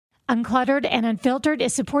Uncluttered and Unfiltered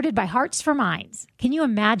is supported by Hearts for Minds. Can you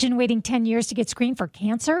imagine waiting 10 years to get screened for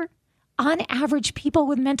cancer? On average, people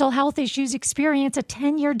with mental health issues experience a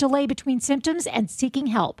 10-year delay between symptoms and seeking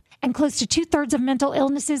help, and close to 2/3 of mental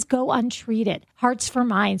illnesses go untreated. Hearts for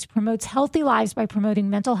Minds promotes healthy lives by promoting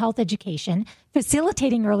mental health education,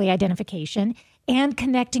 facilitating early identification, and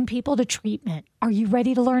connecting people to treatment. Are you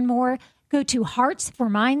ready to learn more? Go to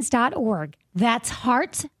heartsforminds.org. That's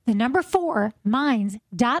hearts, the number 4,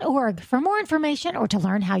 minds.org for more information or to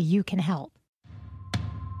learn how you can help.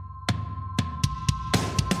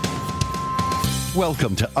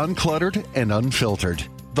 Welcome to Uncluttered and Unfiltered,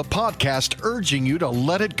 the podcast urging you to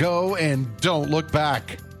let it go and don't look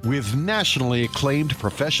back. With nationally acclaimed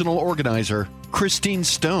professional organizer Christine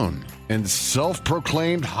Stone and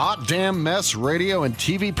self-proclaimed hot damn mess radio and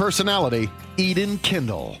TV personality Eden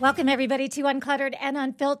Kendall. Welcome, everybody, to Uncluttered and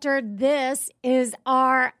Unfiltered. This is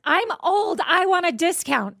our I'm Old, I Want a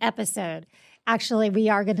Discount episode. Actually, we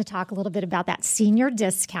are going to talk a little bit about that senior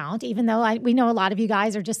discount, even though we know a lot of you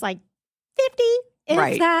guys are just like, 50 is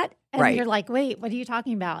right. that? And right. You're like, wait, what are you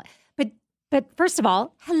talking about? But first of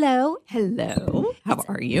all, hello. Hello. How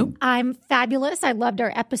are you? I'm fabulous. I loved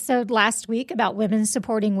our episode last week about women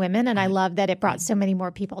supporting women, and I love that it brought so many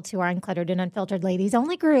more people to our Uncluttered and Unfiltered Ladies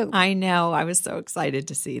Only group. I know. I was so excited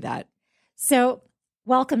to see that. So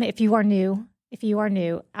welcome if you are new.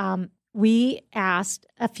 We asked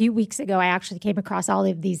a few weeks ago, I actually came across all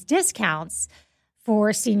of these discounts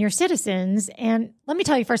for senior citizens. And let me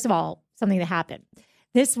tell you, first of all, something that happened.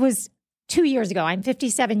 This was 2 years ago. I'm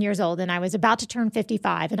 57 years old and I was about to turn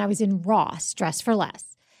 55 and I was in Ross, Dress for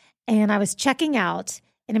Less. And I was checking out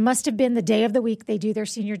and it must have been the day of the week they do their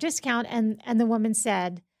senior discount. And the woman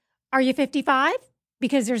said, "Are you 55?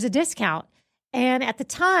 Because there's a discount." And at the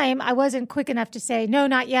time, I wasn't quick enough to say, "No,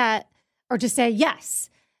 not yet," or to say yes.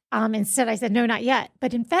 Instead, I said, "No, not yet."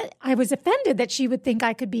 But in fact, I was offended that she would think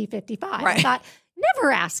I could be 55. Right. I thought, never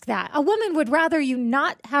ask that. A woman would rather you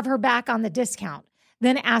not have her back on the discount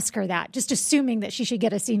than ask her that, just assuming that she should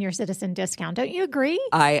get a senior citizen discount. Don't you agree?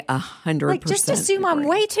 I 100% Like, just assume agree. I'm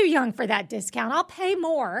way too young for that discount. I'll pay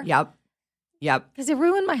more. Yep. Because it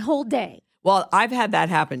ruined my whole day. Well, I've had that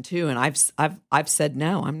happen too, and I've said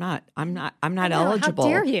no. I'm not eligible. How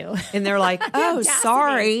dare you? And they're like, The "Oh, audacity.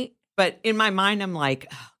 sorry." But in my mind, I'm like,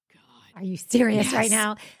 "Oh God, Are you serious Yes. right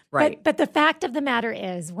now?" Right. But the fact of the matter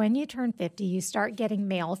is, when you turn 50, you start getting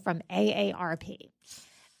mail from AARP.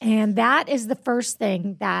 And that is the first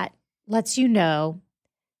thing that lets you know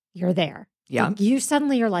you're there. Yeah. Like, you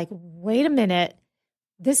suddenly are like, wait a minute,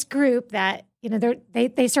 this group that,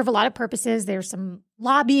 they serve a lot of purposes. There's some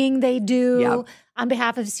lobbying they do on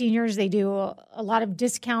behalf of seniors. They do a lot of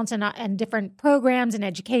discounts and different programs and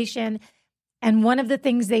education. And one of the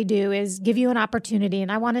things they do is give you an opportunity.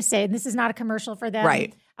 And I want to say, and this is not a commercial for them.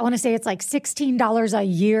 Right. I want to say it's like $16 a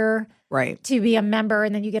year right." to be a member,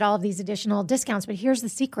 and then you get all of these additional discounts. But here's the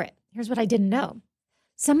secret. Here's what I didn't know.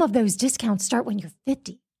 Some of those discounts start when you're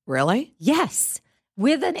 50. Really? Yes.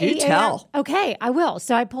 With an Do tell. Okay, I will.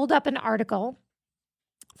 So I pulled up an article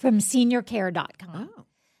from seniorcare.com. Oh.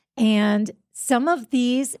 And some of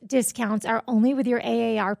these discounts are only with your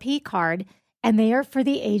AARP card, and they are for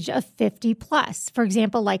the age of 50 plus. For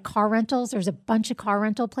example, like car rentals, there's a bunch of car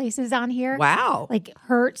rental places on here. Wow. Like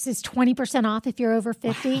Hertz is 20% off if you're over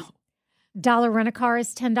 50. Wow. Dollar Rent-A-Car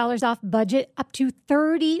is $10 off budget, up to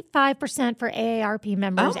 35% for AARP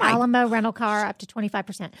members. Oh my Alamo Rental Car up to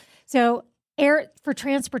 25%. So for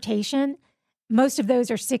transportation, most of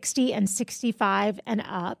those are 60 and 65 and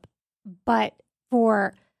up. But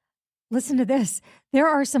listen to this, there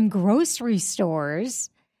are some grocery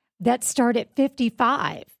stores that start at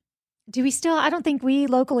 55. Do we still? I don't think we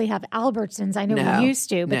locally have Albertsons. I know we used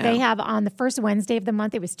to, but they have on the first Wednesday of the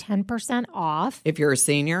month, it was 10% off. If you're a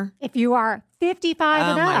senior? If you are 55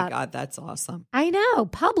 and Oh up. my God, that's awesome. I know.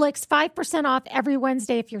 Publix, 5% off every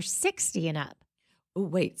Wednesday if you're 60 and up. Oh,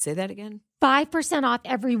 wait, say that again. 5% off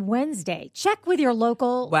every Wednesday. Check with your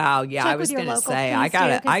local. Wow, yeah, check I was with your going to local say,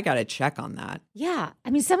 police I got to check on that. Yeah. I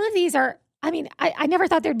mean, some of these are, I never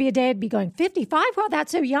thought there'd be a day I'd be going 55. Well,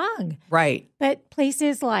 that's so young. Right. But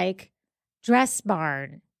places like Dress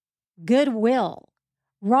Barn, Goodwill,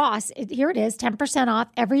 Ross, here it is, 10% off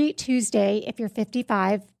every Tuesday if you're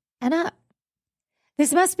 55 and up.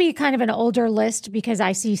 This must be kind of an older list because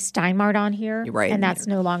I see Steinmart on here. You're right. And that's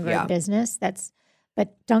no longer Yeah. a business.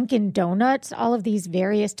 But Dunkin' Donuts, all of these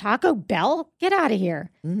various, Taco Bell, get out of here,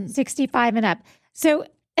 65 and up. So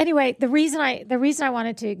anyway, the reason I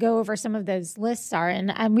wanted to go over some of those lists are,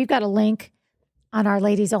 and we've got a link on our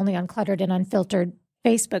Ladies Only Uncluttered and Unfiltered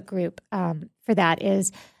Facebook group for that,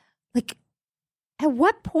 is like, at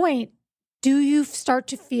what point do you start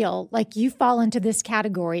to feel like you fall into this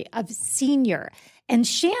category of senior? And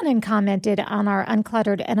Shannon commented on our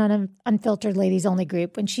Uncluttered and Unfiltered Ladies Only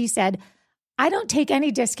group when she said, I don't take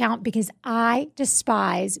any discount because I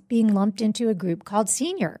despise being lumped into a group called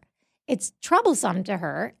senior. It's troublesome to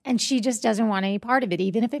her, and she just doesn't want any part of it,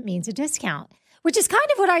 even if it means a discount, which is kind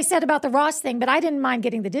of what I said about the Ross thing, but I didn't mind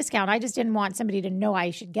getting the discount. I just didn't want somebody to know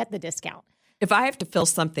I should get the discount. If I have to fill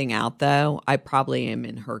something out, though, I probably am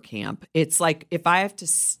in her camp. It's like if I have to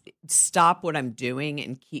stop what I'm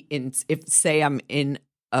doing and if say I'm in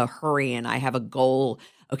a hurry and I have a goal,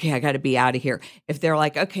 okay, I got to be out of here. If they're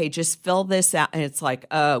like, okay, just fill this out, and it's like,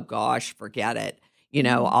 oh gosh, forget it.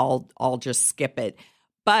 I'll just skip it.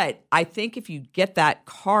 But I think if you get that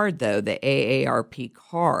card, though, the AARP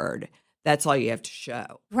card, that's all you have to show.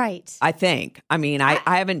 Right. I think. I mean, I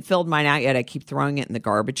haven't filled mine out yet. I keep throwing it in the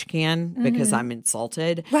garbage can because I'm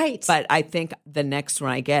insulted. Right. But I think the next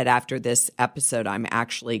one I get after this episode, I'm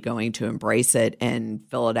actually going to embrace it and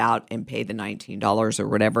fill it out and pay the $19 or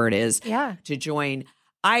whatever it is to join.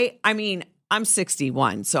 I mean, I'm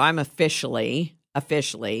 61, so I'm officially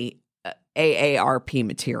AARP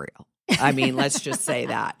material. I mean, let's just say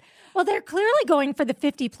that. Well, they're clearly going for the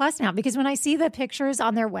 50 plus now, because when I see the pictures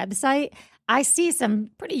on their website, I see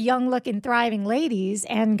some pretty young looking, thriving ladies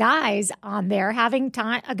and guys on there having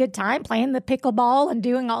a good time playing the pickleball and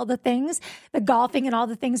doing all the things, the golfing and all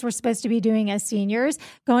the things we're supposed to be doing as seniors,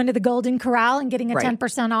 going to the Golden Corral and getting a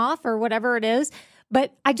 10% off or whatever it is.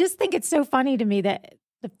 But I just think it's so funny to me that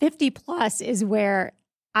the 50 plus is where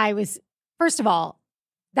I was, first of all,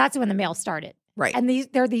 that's when the mail started. Right. And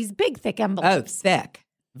they're these big, thick envelopes. Oh, thick.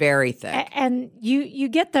 Very thick. And you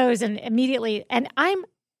get those and immediately, and I'm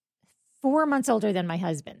 4 months older than my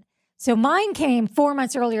husband. So mine came 4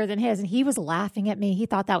 months earlier than his, and he was laughing at me. He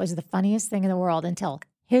thought that was the funniest thing in the world until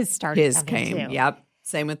his started His coming came, too. Yep.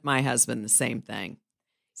 Same with my husband, the same thing.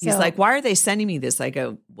 He's like, why are they sending me this? I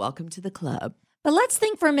go, welcome to the club. But let's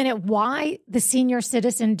think for a minute why the senior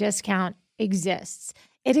citizen discount exists.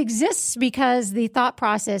 It exists because the thought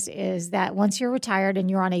process is that once you're retired and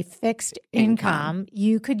you're on a fixed income,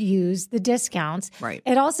 you could use the discounts. Right.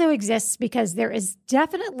 It also exists because there is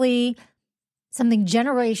definitely something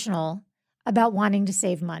generational about wanting to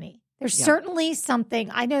save money. There's certainly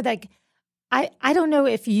something, I know that, I don't know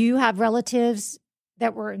if you have relatives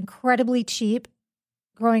that were incredibly cheap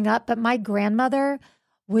growing up, but my grandmother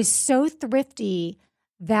was so thrifty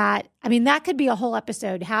that, I mean, that could be a whole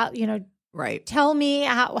episode. How, right. Tell me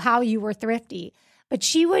how you were thrifty. But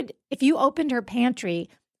she would, if you opened her pantry,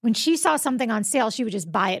 when she saw something on sale, she would just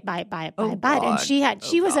buy it. And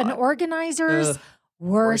she was an organizer's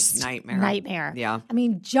worst nightmare. Yeah. I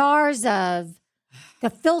mean, jars of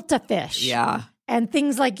gefilte fish. Yeah. And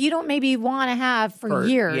things like you don't maybe want to have for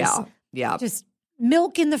years. Yeah. Yeah. Just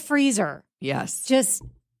milk in the freezer. Yes. Just,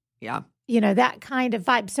 that kind of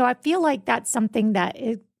vibe. So I feel like that's something that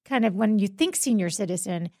it kind of, when you think senior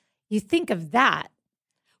citizen, you think of that.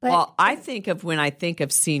 But, when I think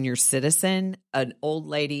of senior citizen, an old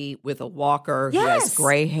lady with a walker who has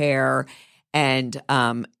gray hair and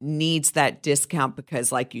needs that discount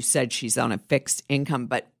because, like you said, she's on a fixed income.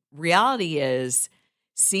 But reality is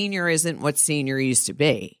senior isn't what senior used to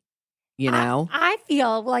be, I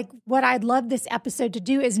feel like what I'd love this episode to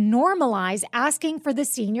do is normalize asking for the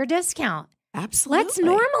senior discount. Absolutely. Let's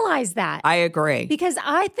normalize that. I agree. Because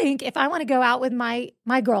I think if I want to go out with my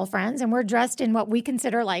girlfriends and we're dressed in what we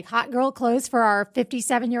consider like hot girl clothes for our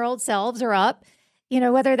 57-year-old selves or up,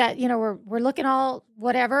 whether that, we're looking all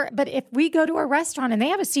whatever. But if we go to a restaurant and they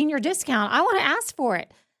have a senior discount, I want to ask for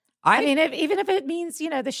it. I mean, even if it means,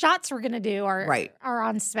 the shots we're going to do are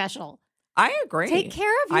on special. I agree. Take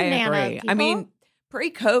care of your Nana people. I mean,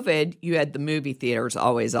 pre-COVID, you had the movie theaters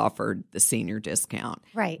always offered the senior discount.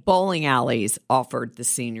 Right. Bowling alleys offered the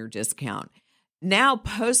senior discount. Now,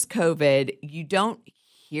 post-COVID, you don't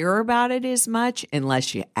hear about it as much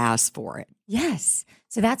unless you ask for it. Yes.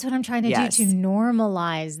 So that's what I'm trying to do to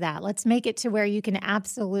normalize that. Let's make it to where you can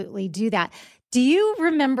absolutely do that. Do you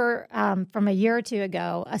remember from a year or two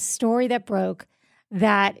ago, a story that broke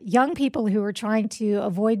that young people who were trying to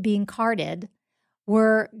avoid being carded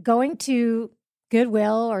were going to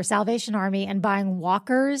Goodwill or Salvation Army and buying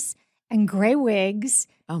walkers and gray wigs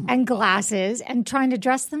and glasses and trying to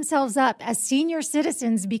dress themselves up as senior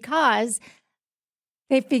citizens because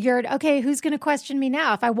they figured, okay, who's going to question me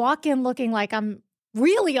now? If I walk in looking like I'm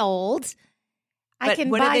really old, I can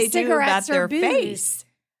buy cigarettes or booze. Face?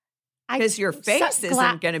 Because your face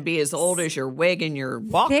isn't going to be as old as your wig and your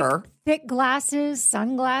walker. Thick glasses,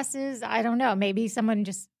 sunglasses. I don't know. Maybe someone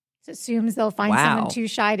just assumes they'll find someone too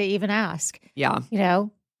shy to even ask. Yeah.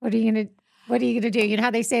 What are you going What are you going to do? You know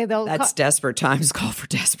how they say That's desperate times call for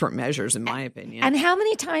desperate measures, in my opinion. And how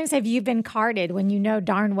many times have you been carded when you know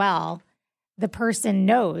darn well the person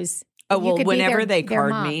knows? Oh, well, whenever they card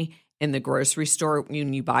mom. me in the grocery store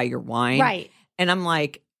when you buy your wine. Right. And I'm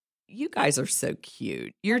like, you guys are so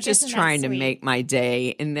cute. You're just Isn't that trying to sweet? make my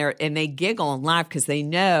day. And they giggle and laugh because they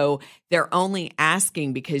know they're only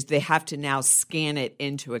asking because they have to now scan it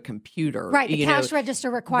into a computer. Right. The cash register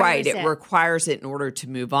requires right, it. It requires it in order to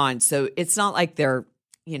move on. So it's not like they're,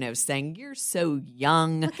 saying, you're so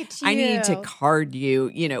young. Look at I need to you. card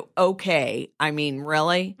you. Okay. I mean,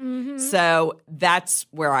 really? Mhm. So that's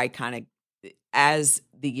where I kind of, as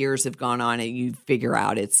the years have gone on and you figure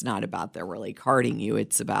out it's not about they're really carding you.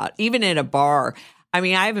 It's about, even at a bar. I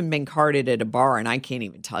mean, I haven't been carded at a bar and I can't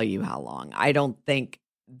even tell you how long. I don't think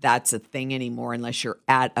that's a thing anymore unless you're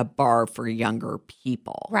at a bar for younger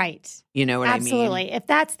people. Right. You know what I mean? Absolutely. If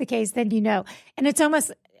that's the case, then you know. And it's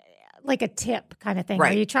almost like a tip kind of thing.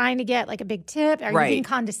 Right. Are you trying to get like a big tip? Are Right. you being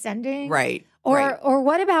condescending? Right. Or right. or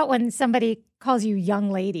what about when somebody calls you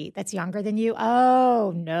young lady that's younger than you?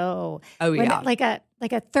 Oh no. Oh, When, yeah. like a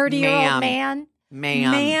 30-year-old Ma'am. man,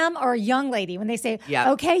 ma'am, or young lady. When they say, Yep.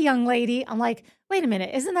 okay, young lady, I'm like, wait a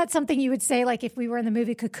minute, isn't that something you would say like if we were in the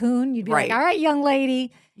movie Cocoon? You'd be Right. like, all right, young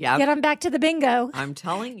lady, Yep. get on back to the bingo. I'm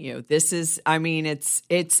telling you, this is, I mean, it's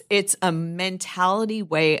a mentality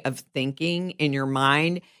way of thinking in your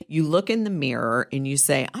mind. You look in the mirror and you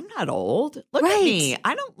say, I'm not old. Look at me.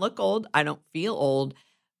 I don't look old. I don't feel old.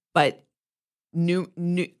 But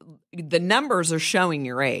the numbers are showing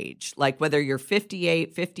your age. Like whether you're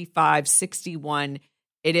 58, 55, 61,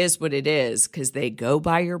 it is what it is because they go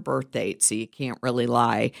by your birth date. So you can't really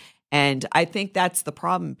lie. And I think that's the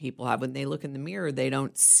problem people have when they look in the mirror, they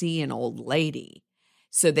don't see an old lady.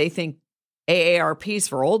 So they think AARP's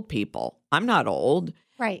for old people. I'm not old.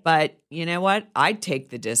 Right. But you know what? I'd take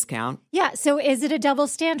the discount. Yeah. So is it a double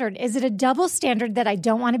standard? Is it a double standard that I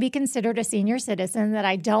don't want to be considered a senior citizen, that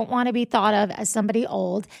I don't want to be thought of as somebody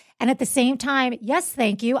old? And at the same time, yes,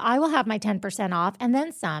 thank you. I will have my 10% off and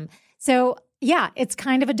then some. So yeah, it's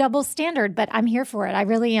kind of a double standard, but I'm here for it. I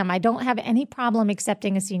really am. I don't have any problem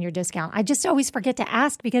accepting a senior discount. I just always forget to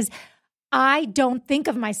ask because I don't think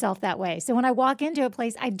of myself that way. So when I walk into a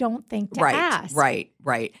place, I don't think to ask. Right.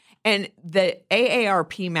 And the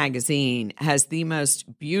AARP magazine has the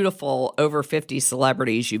most beautiful over 50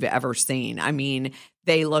 celebrities you've ever seen. I mean,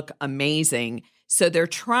 they look amazing. So they're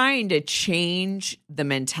trying to change the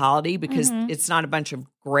mentality because it's not a bunch of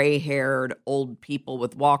gray-haired old people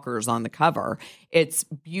with walkers on the cover. It's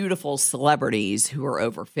beautiful celebrities who are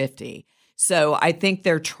over 50. So I think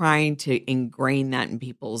they're trying to ingrain that in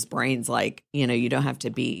people's brains. Like, you don't have to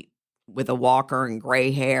be with a walker and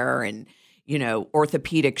gray hair and,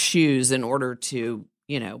 orthopedic shoes in order to,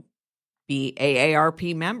 be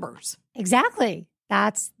AARP members. Exactly.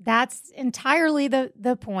 That's entirely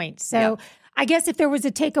the point. So Yep. I guess if there was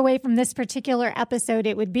a takeaway from this particular episode,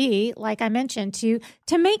 it would be, like I mentioned, to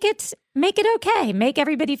make it okay, make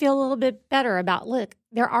everybody feel a little bit better about, look,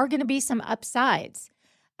 there are going to be some upsides.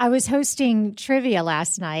 I was hosting trivia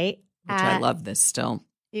last night. Which I love this still.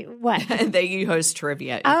 What? That you host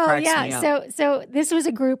trivia. It Oh cracks me yeah. up. So this was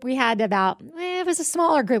a group we had it was a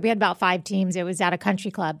smaller group. We had about 5 teams. It was at a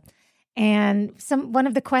country club. And one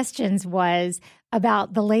of the questions was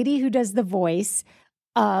about the lady who does the voice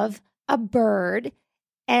of a bird,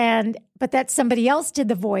 but that somebody else did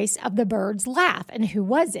the voice of the bird's laugh. And who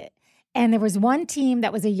was it? And there was one team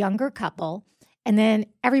that was a younger couple, and then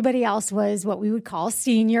everybody else was what we would call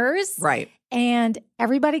seniors. Right. And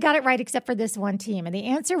everybody got it right except for this one team. And the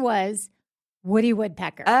answer was Woody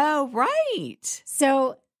Woodpecker. Oh, right.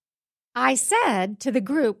 So I said to the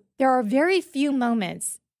group, there are very few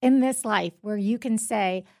moments in this life where you can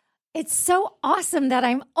say, it's so awesome that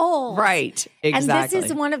I'm old. Right. Exactly. And this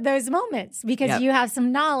is one of those moments because you have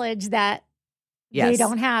some knowledge that they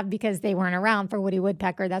don't have because they weren't around for Woody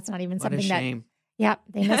Woodpecker. That's not even What something a shame.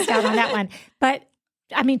 they missed out on that one. But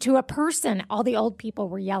I mean, to a person, all the old people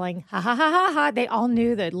were yelling, ha, ha, ha, ha, ha. They all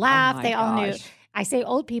knew the laugh. my They all knew. gosh. I say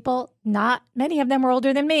old people, not many of them were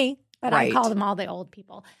older than me, but I Right. call them all the old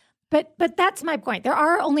people. But that's my point. There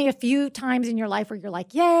are only a few times in your life where you're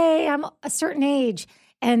like, yay, I'm a certain age.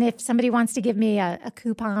 And if somebody wants to give me a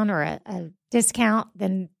coupon or a discount,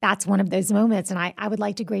 then that's one of those moments. And I would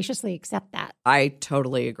like to graciously accept that. I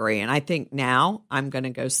totally agree. And I think now I'm going to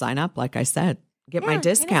go sign up, like I said, get my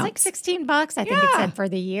discount. It's like $16, I think it said, for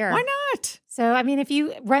the year. Why not? So, I mean, if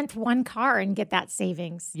you rent one car and get that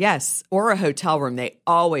savings. Yes. Or a hotel room. They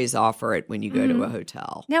always offer it when you go to a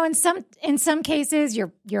hotel. Now, in some cases,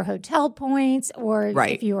 your hotel points, or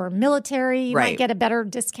if you are military, you might get a better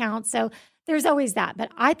discount. So there's always that.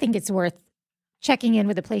 But I think it's worth checking in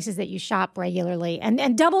with the places that you shop regularly,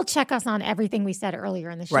 and double check us on everything we said earlier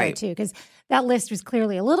in the show Right. too, because that list was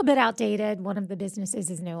clearly a little bit outdated. One of the businesses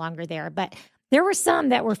is no longer there, but there were some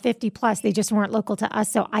that were 50 plus. They just weren't local to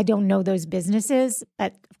us. So I don't know those businesses,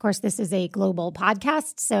 but of course this is a global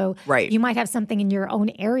podcast. So Right. you might have something in your own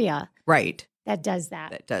area Right. that does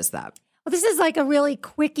that. That does that. Well, this is like a really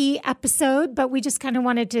quickie episode, but we just kind of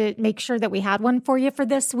wanted to make sure that we had one for you for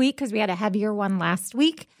this week because we had a heavier one last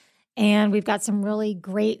week. And we've got some really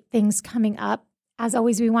great things coming up. As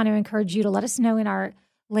always, we want to encourage you to let us know in our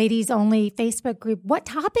ladies only Facebook group what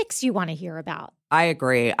topics you want to hear about. I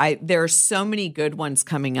agree. There are so many good ones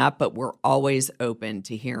coming up, but we're always open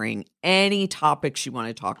to hearing any topics you want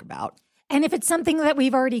to talk about. And if it's something that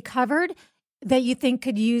we've already covered that you think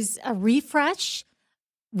could use a refresh,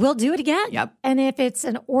 we'll do it again. Yep. And if it's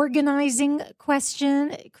an organizing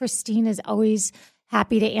question, Christine is always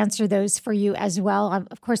happy to answer those for you as well.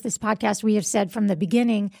 Of course, this podcast, we have said from the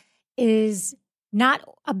beginning, is not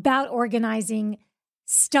about organizing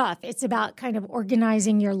stuff. It's about kind of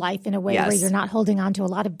organizing your life in a way where you're not holding on to a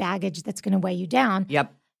lot of baggage that's going to weigh you down.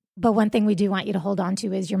 Yep. But one thing we do want you to hold on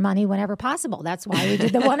to is your money whenever possible. That's why we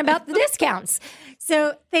did the one about the discounts.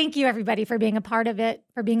 So thank you, everybody, for being a part of it,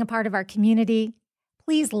 for being a part of our community.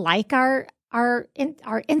 Please like our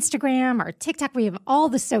Instagram, our TikTok. We have all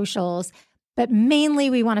the socials. But mainly,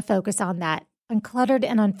 we want to focus on that Uncluttered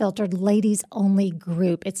and Unfiltered ladies only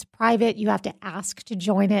group. It's private. You have to ask to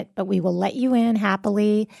join it, but we will let you in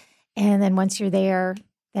happily. And then once you're there,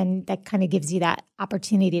 then that kind of gives you that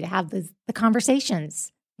opportunity to have the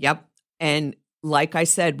conversations. Yep. And like I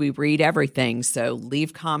said, we read everything. So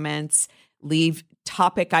leave comments, leave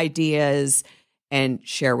topic ideas, and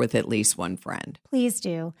share with at least one friend. Please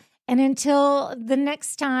do. And until the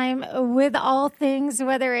next time, with all things,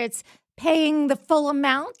 whether it's paying the full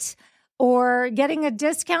amount or getting a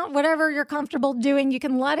discount, whatever you're comfortable doing, you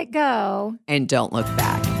can let it go. And don't look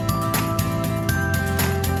back.